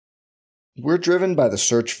We're driven by the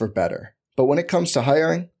search for better. But when it comes to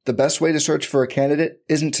hiring, the best way to search for a candidate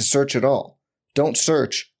isn't to search at all. Don't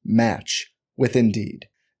search, match with Indeed.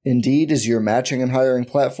 Indeed is your matching and hiring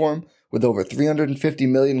platform with over 350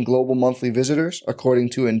 million global monthly visitors,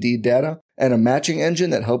 according to Indeed data, and a matching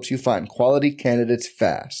engine that helps you find quality candidates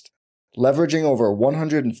fast. Leveraging over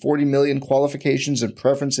 140 million qualifications and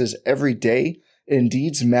preferences every day,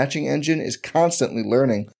 Indeed's matching engine is constantly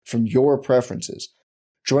learning from your preferences.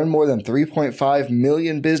 Join more than 3.5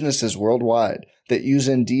 million businesses worldwide that use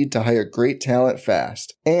Indeed to hire great talent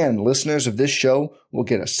fast. And listeners of this show will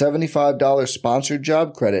get a $75 sponsored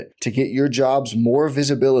job credit to get your jobs more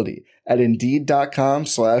visibility at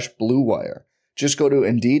Indeed.com/Blue Wire. Just go to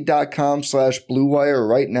Indeed.com/Blue Wire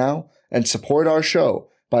right now and support our show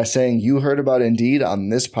by saying you heard about Indeed on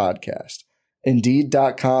this podcast.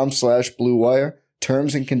 Indeed.com/Blue Wire.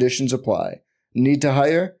 Terms and conditions apply. Need to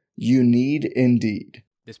hire? You need Indeed.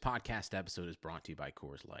 This podcast episode is brought to you by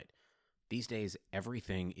Coors Light. These days,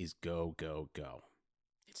 everything is go, go, go.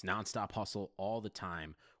 It's nonstop hustle all the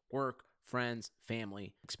time. Work, friends,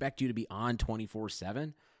 family, expect you to be on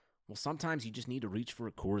 24/7. Well, sometimes you just need to reach for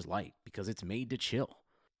a Coors Light because it's made to chill.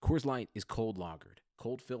 Coors Light is cold lagered,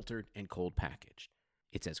 cold filtered, and cold packaged.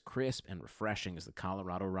 It's as crisp and refreshing as the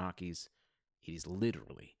Colorado Rockies. It is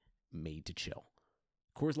literally made to chill.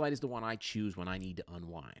 Coors Light is the one I choose when I need to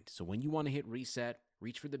unwind. So when you want to hit reset,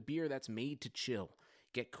 reach for the beer that's made to chill.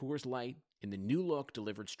 Get Coors Light in the new look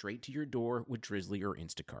delivered straight to your door with Drizzly or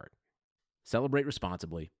Instacart. Celebrate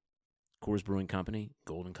responsibly. Coors Brewing Company,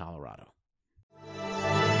 Golden, Colorado.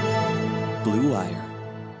 Blue Wire.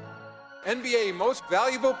 NBA Most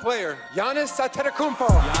Valuable Player, Giannis Antetokounmpo.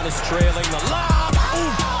 Giannis trailing the lob.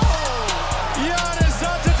 Giannis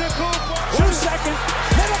Antetokounmpo. 2 second.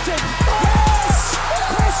 Middleton. Yes!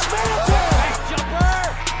 Chris Middleton. Back jumper.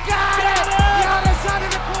 Got it. Giannis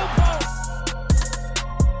Antetokounmpo.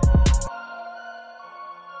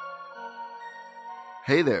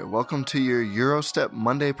 Hey there, welcome to your Eurostep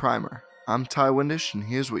Monday Primer. I'm Ty Windish, and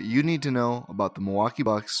here's what you need to know about the Milwaukee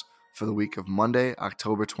Bucks for the week of Monday,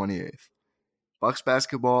 October 28th. Bucks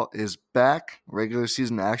basketball is back. Regular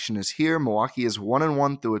season action is here. Milwaukee is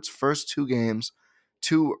 1-1 through its first two games.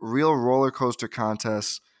 Two real roller coaster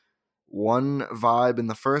contests. One vibe in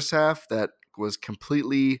the first half that was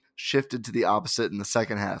completely shifted to the opposite in the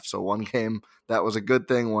second half. So one game, that was a good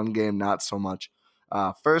thing. One game, not so much.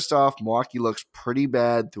 First off, Milwaukee looks pretty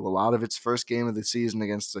bad through a lot of its first game of the season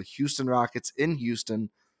against the Houston Rockets in Houston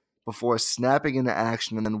before snapping into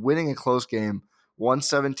action and then winning a close game,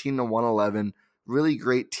 117-111. Really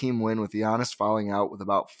great team win with Giannis fouling out with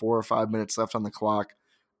about 4 or 5 minutes left on the clock.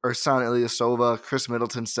 Ersan Ilyasova, Chris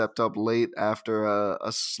Middleton stepped up late after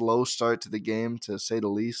a slow start to the game, to say the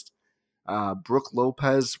least. Brook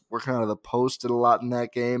Lopez working out of the post did a lot in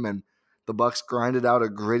that game, and the Bucks grinded out a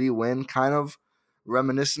gritty win, kind of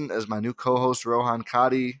reminiscent, as my new co-host Rohan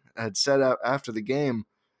Kadi had said after the game,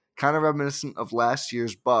 kind of reminiscent of last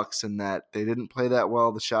year's Bucks in that they didn't play that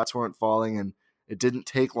well, the shots weren't falling, and it didn't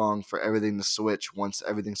take long for everything to switch once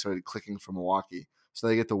everything started clicking for Milwaukee. So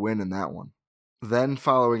they get the win in that one. Then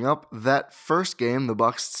following up that first game, the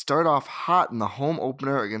Bucks start off hot in the home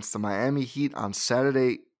opener against the Miami Heat on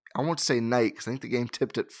Saturday, I won't say night, because I think the game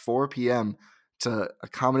tipped at 4 p.m. to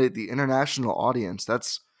accommodate the international audience.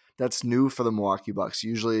 That's new for the Milwaukee Bucks.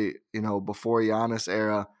 Usually, before Giannis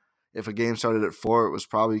era, if a game started at 4, it was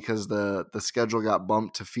probably because the schedule got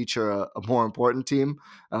bumped to feature a more important team,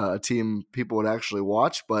 a team people would actually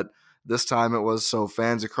watch. But this time it was so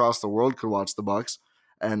fans across the world could watch the Bucks.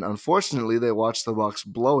 And unfortunately, they watched the Bucks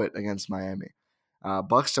blow it against Miami.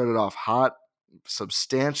 Bucks started off hot,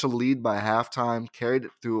 substantial lead by halftime, carried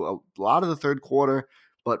it through a lot of the third quarter,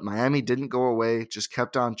 but Miami didn't go away, just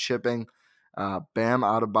kept on chipping. Bam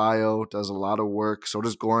Adebayo does a lot of work. So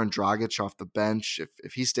does Goran Dragic off the bench.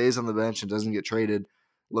 If he stays on the bench and doesn't get traded,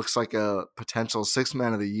 looks like a potential 6th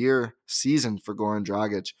man of the year season for Goran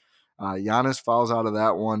Dragic. Giannis fouls out of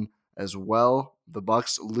that one as well. The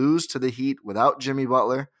Bucks lose to the Heat without Jimmy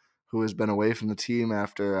Butler, who has been away from the team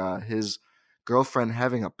after his girlfriend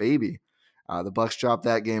having a baby. The Bucks dropped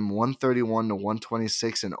that game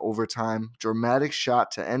 131-126 in overtime. Dramatic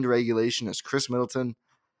shot to end regulation as Chris Middleton,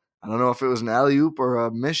 I don't know if it was an alley-oop or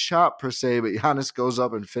a missed shot per se, but Giannis goes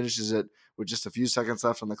up and finishes it with just a few seconds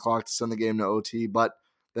left on the clock to send the game to OT. But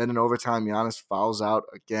then in overtime, Giannis fouls out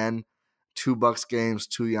again. 2 Bucks games,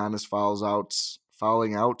 2 Giannis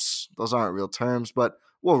fouling outs. Those aren't real terms, but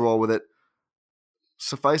we'll roll with it.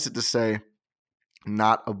 Suffice it to say,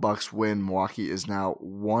 not a Bucks win. Milwaukee is now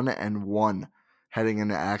 1-1 heading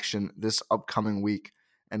into action this upcoming week.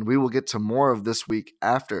 and we will get to more of this week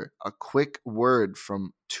after a quick word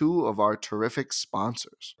from two of our terrific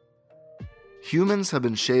sponsors. Humans have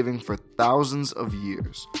been shaving for thousands of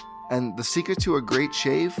years, and the secret to a great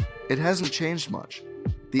shave, it hasn't changed much.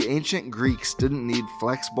 The ancient Greeks didn't need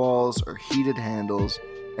flex balls or heated handles,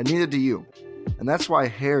 and neither do you. And that's why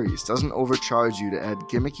Harry's doesn't overcharge you to add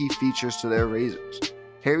gimmicky features to their razors.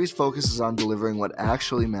 Harry's focuses on delivering what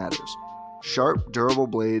actually matters: sharp, durable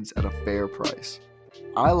blades at a fair price.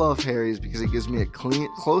 I love Harry's because it gives me a clean,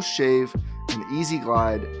 close shave, an easy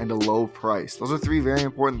glide, and a low price. Those are three very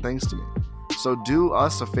important things to me. So do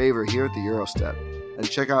us a favor here at the Eurostep and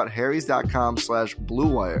check out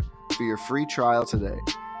harrys.com/bluewire for your free trial today.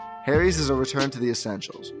 Harry's is a return to the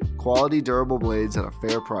essentials. Quality, durable blades at a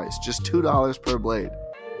fair price, just $2 per blade.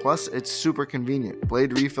 Plus, it's super convenient.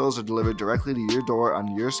 Blade refills are delivered directly to your door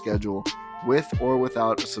on your schedule, with or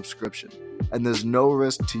without a subscription. And there's no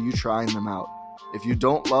risk to you trying them out. If you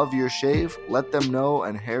don't love your shave, let them know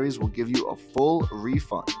and Harry's will give you a full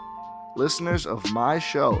refund. Listeners of my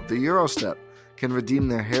show, The Eurostep, can redeem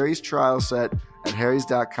their Harry's trial set at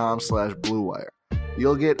harrys.com/bluewire.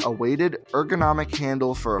 You'll get a weighted ergonomic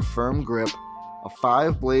handle for a firm grip, a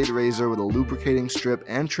 5-blade razor with a lubricating strip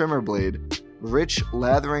and trimmer blade, rich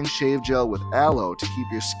lathering shave gel with aloe to keep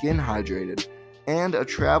your skin hydrated, and a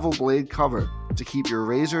travel blade cover to keep your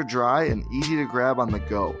razor dry and easy to grab on the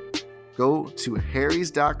go. Go to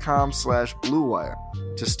harrys.com/bluewire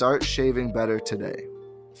to start shaving better today.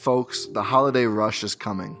 Folks, the holiday rush is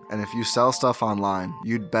coming, and if you sell stuff online,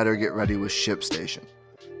 you'd better get ready with ShipStation.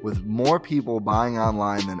 With more people buying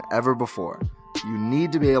online than ever before, you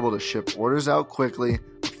need to be able to ship orders out quickly,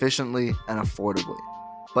 efficiently, and affordably.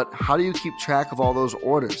 But how do you keep track of all those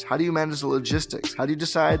orders? How do you manage the logistics? How do you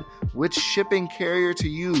decide which shipping carrier to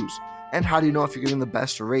use? And how do you know if you're getting the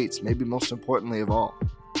best rates, maybe most importantly of all?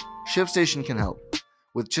 ShipStation can help.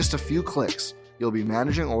 With just a few clicks, you'll be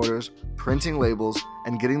managing orders, printing labels,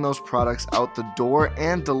 and getting those products out the door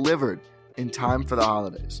and delivered in time for the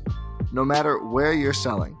holidays. No matter where you're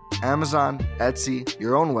selling, Amazon, Etsy,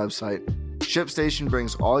 your own website, ShipStation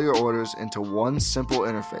brings all your orders into one simple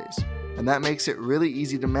interface, and that makes it really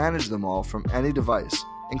easy to manage them all from any device,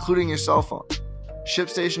 including your cell phone.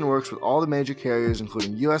 ShipStation works with all the major carriers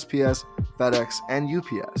including USPS, FedEx, and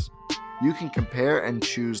UPS. You can compare and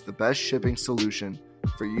choose the best shipping solution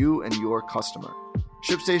for you and your customer.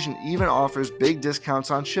 ShipStation even offers big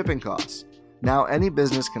discounts on shipping costs. Now any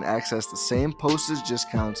business can access the same postage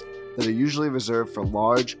discounts that are usually reserved for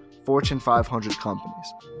large Fortune 500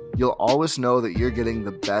 companies. You'll always know that you're getting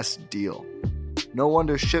the best deal. No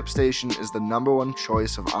wonder ShipStation is the #1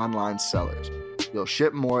 choice of online sellers. You'll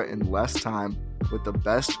ship more in less time with the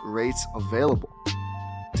best rates available.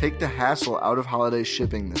 Take the hassle out of holiday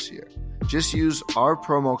shipping this year. Just use our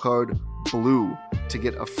promo code BLUE to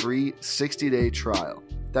get a free 60-day trial.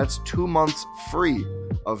 That's 2 months free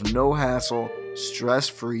of no hassle,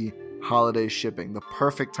 stress-free holiday shipping. The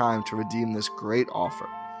perfect time to redeem this great offer.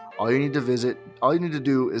 All you need to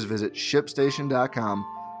do is visit ShipStation.com,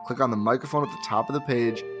 click on the microphone at the top of the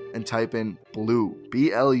page, and type in BLUE,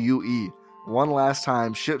 BLUE. One last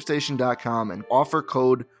time, ShipStation.com, and offer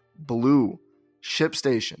code BLUE.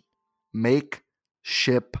 ShipStation. Make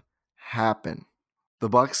ship happen. The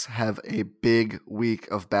Bucks have a big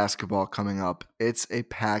week of basketball coming up. It's a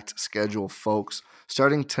packed schedule, folks.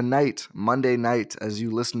 Starting tonight, Monday night, as you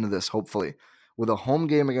listen to this, hopefully, with a home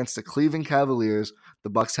game against the Cleveland Cavaliers, the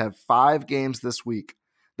Bucks have 5 games this week.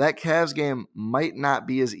 That Cavs game might not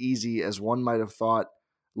be as easy as one might have thought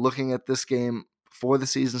looking at this game before the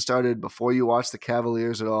season started, before you watched the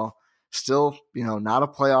Cavaliers at all. Still, not a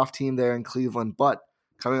playoff team there in Cleveland, but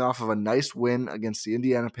coming off of a nice win against the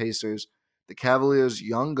Indiana Pacers. The Cavaliers'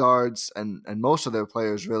 young guards and most of their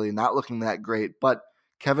players really not looking that great, but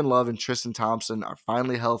Kevin Love and Tristan Thompson are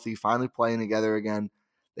finally healthy, finally playing together again.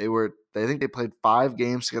 I think they played 5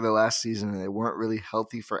 games together last season, and they weren't really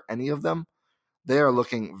healthy for any of them. They are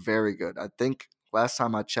looking very good. I think last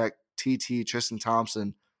time I checked, Tristan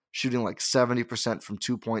Thompson, shooting like 70% from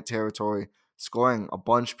 2-point territory, scoring a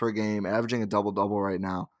bunch per game, averaging a double-double right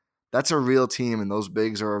now. That's a real team, and those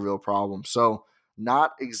bigs are a real problem. So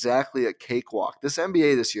not exactly a cakewalk. This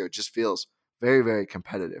NBA this year just feels very, very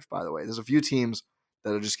competitive, by the way. There's a few teams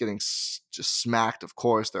that are just getting smacked, of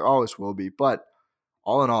course. There always will be. But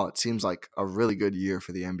all in all, it seems like a really good year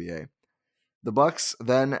for the NBA. The Bucks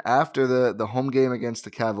then, after the home game against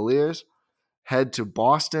the Cavaliers, head to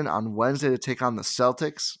Boston on Wednesday to take on the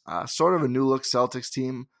Celtics. Sort of a new-look Celtics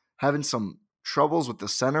team, having some troubles with the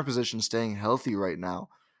center position staying healthy right now.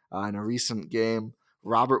 In a recent game,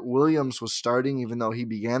 Robert Williams was starting, even though he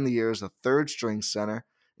began the year as a third-string center.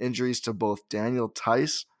 Injuries to both Daniel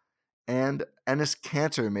Tice and Enes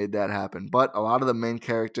Kanter made that happen. But a lot of the main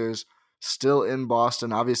characters still in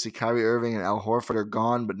Boston. Obviously, Kyrie Irving and Al Horford are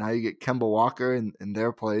gone, but now you get Kemba Walker in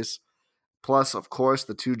their place. Plus, of course,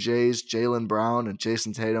 the two Jays, Jaylen Brown and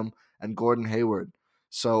Jason Tatum and Gordon Hayward.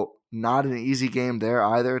 So not an easy game there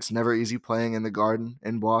either. It's never easy playing in the Garden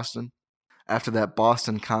in Boston. After that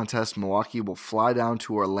Boston contest, Milwaukee will fly down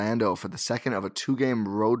to Orlando for the second of a 2-game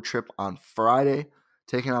road trip on Friday,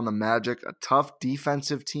 taking on the Magic, a tough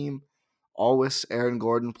defensive team. Always Aaron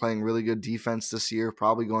Gordon playing really good defense this year,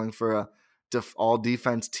 probably going for a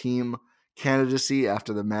all-defense team candidacy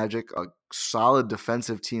after the Magic, a solid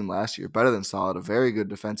defensive team last year, better than solid, a very good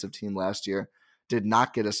defensive team last year, did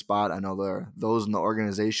not get a spot. I know there are those in the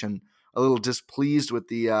organization a little displeased with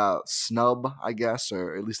the snub, I guess,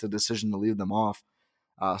 or at least the decision to leave them off.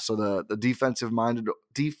 So the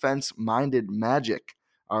defense-minded Magic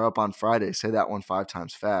are up on Friday. Say that one 5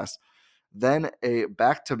 times fast. Then a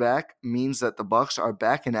back-to-back means that the Bucks are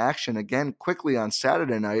back in action again quickly on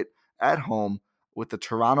Saturday night at home with the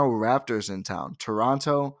Toronto Raptors in town.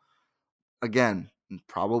 Toronto, again,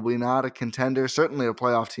 probably not a contender, certainly a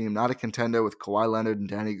playoff team, not a contender with Kawhi Leonard and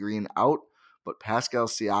Danny Green out, but Pascal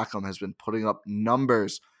Siakam has been putting up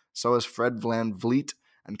numbers. So has Fred VanVleet,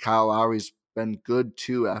 and Kyle Lowry's been good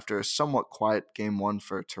too after a somewhat quiet game 1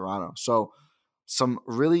 for Toronto. So some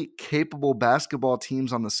really capable basketball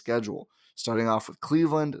teams on the schedule, starting off with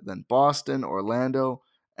Cleveland, then Boston, Orlando,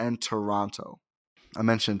 and Toronto. I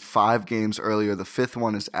mentioned 5 games earlier. The 5th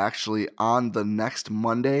one is actually on the next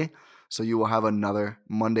Monday, so you will have another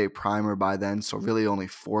Monday primer by then. So really only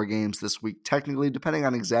 4 games this week, technically, depending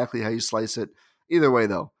on exactly how you slice it. Either way,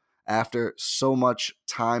 though, after so much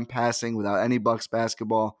time passing without any Bucks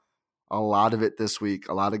basketball, a lot of it this week,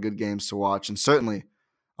 a lot of good games to watch. And certainly,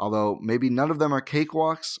 although maybe none of them are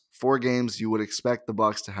cakewalks, 4 games you would expect the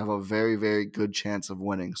Bucks to have a very, very good chance of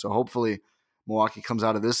winning. So hopefully Milwaukee comes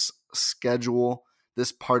out of this schedule,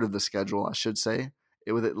 this part of the schedule, I should say,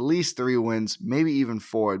 with at least 3 wins, maybe even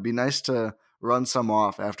 4. It'd be nice to run some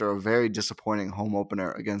off after a very disappointing home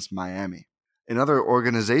opener against Miami. In other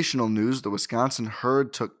organizational news, the Wisconsin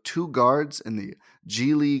Herd took 2 guards in the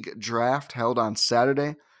G League draft held on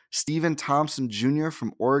Saturday. Stephen Thompson Jr.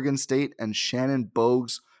 from Oregon State and Shannon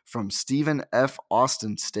Bogues from Stephen F.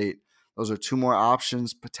 Austin State. Those are 2 more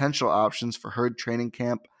options, potential options for Herd training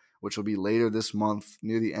camp, which will be later this month,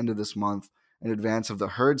 near the end of this month, in advance of the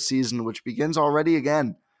Herd season, which begins already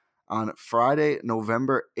again on Friday,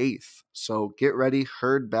 November 8th. So get ready.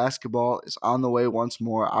 Herd basketball is on the way once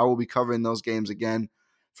more. I will be covering those games again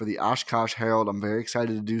for the Oshkosh Herald. I'm very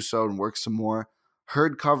excited to do so and work some more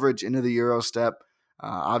Herd coverage into the Eurostep.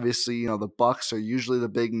 Obviously, the Bucks are usually the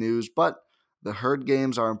big news, but the Herd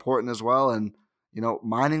games are important as well. And,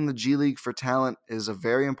 mining the G League for talent is a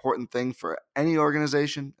very important thing for any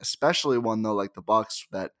organization, especially one, though, like the Bucks,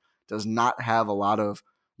 that does not have a lot of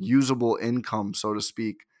usable income, so to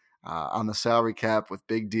speak, on the salary cap with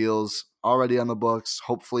big deals already on the books.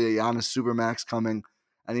 Hopefully a Giannis Supermax coming.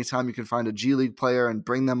 Anytime you can find a G League player and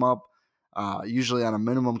bring them up, usually on a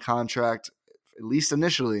minimum contract, at least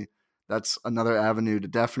initially, that's another avenue to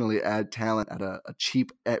definitely add talent at a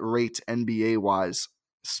cheap rate NBA-wise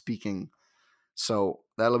speaking. So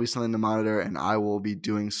that'll be something to monitor, and I will be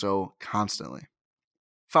doing so constantly.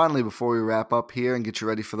 Finally, before we wrap up here and get you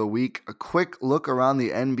ready for the week, a quick look around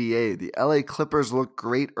the NBA. The LA Clippers look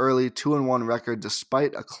great early, 2-1 record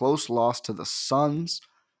despite a close loss to the Suns,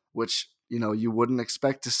 which, you wouldn't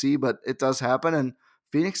expect to see, but it does happen. And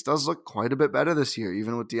Phoenix does look quite a bit better this year,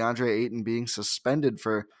 even with DeAndre Ayton being suspended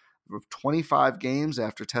for 25 games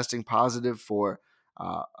after testing positive for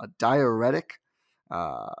a diuretic.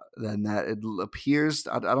 Then that it appears,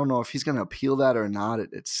 I don't know if he's going to appeal that or not.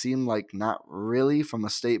 It seemed like not really from a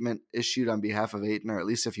statement issued on behalf of Ayton, or at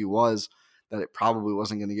least if he was, that it probably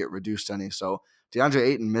wasn't going to get reduced any. So DeAndre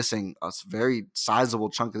Ayton missing a very sizable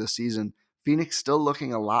chunk of the season. Phoenix still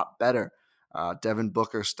looking a lot better. Devin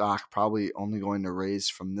Booker stock probably only going to raise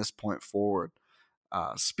from this point forward.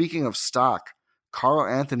 Speaking of stock, Karl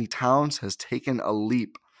Anthony Towns has taken a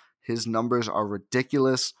leap. His numbers are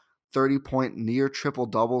ridiculous. 30-point near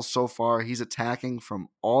triple-doubles so far. He's attacking from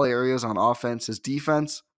all areas on offense. His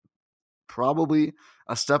defense, probably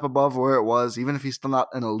a step above where it was, even if he's still not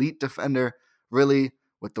an elite defender. Really,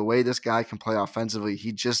 with the way this guy can play offensively,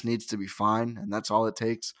 he just needs to be fine, and that's all it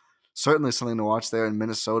takes. Certainly something to watch there in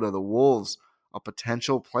Minnesota. The Wolves, a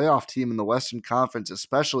potential playoff team in the Western Conference,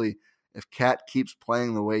 especially if Cat keeps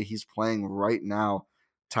playing the way he's playing right now.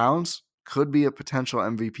 Towns could be a potential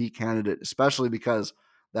MVP candidate, especially because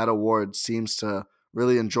that award seems to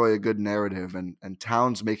really enjoy a good narrative, and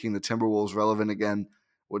Towns making the Timberwolves relevant again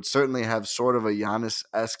would certainly have sort of a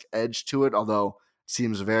Giannis-esque edge to it, although it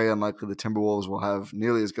seems very unlikely the Timberwolves will have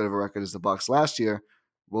nearly as good of a record as the Bucks last year.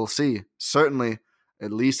 We'll see. Certainly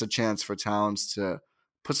at least a chance for Towns to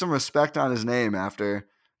put some respect on his name after,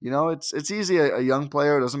 it's easy. A young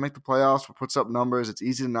player doesn't make the playoffs but puts up numbers. It's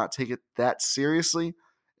easy to not take it that seriously.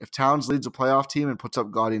 If Towns leads a playoff team and puts up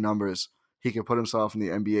gaudy numbers, he could put himself in the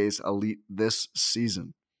NBA's elite this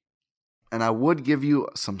season. And I would give you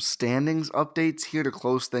some standings updates here to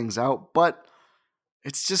close things out, but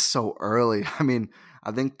it's just so early. I mean,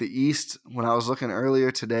 I think the East, when I was looking earlier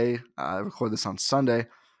today, I record this on Sunday, I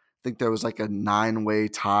think there was like a 9-way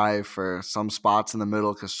tie for some spots in the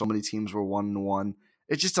middle because so many teams were 1-1.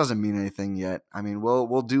 It just doesn't mean anything yet. I mean,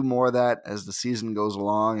 we'll do more of that as the season goes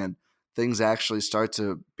along and things actually start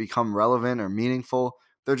to become relevant or meaningful.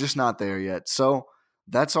 They're just not there yet. So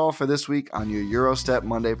that's all for this week on your Eurostep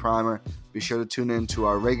Monday Primer. Be sure to tune in to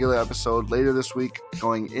our regular episode later this week,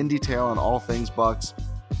 going in detail on all things Bucks.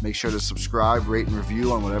 Make sure to subscribe, rate, and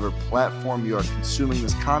review on whatever platform you are consuming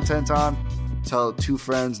this content on. Tell 2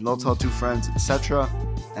 friends, and they'll tell 2 friends, etc.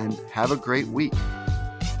 And have a great week.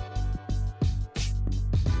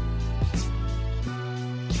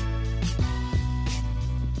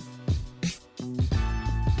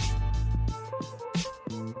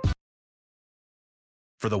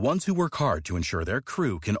 For the ones who work hard to ensure their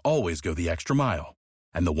crew can always go the extra mile,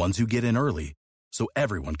 and the ones who get in early so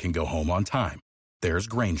everyone can go home on time, there's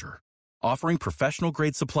Grainger, offering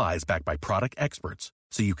professional-grade supplies backed by product experts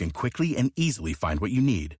so you can quickly and easily find what you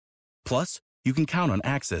need. Plus, you can count on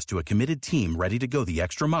access to a committed team ready to go the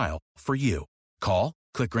extra mile for you. Call,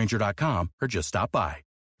 click Grainger.com, or just stop by.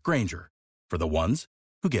 Grainger, for the ones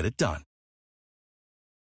who get it done.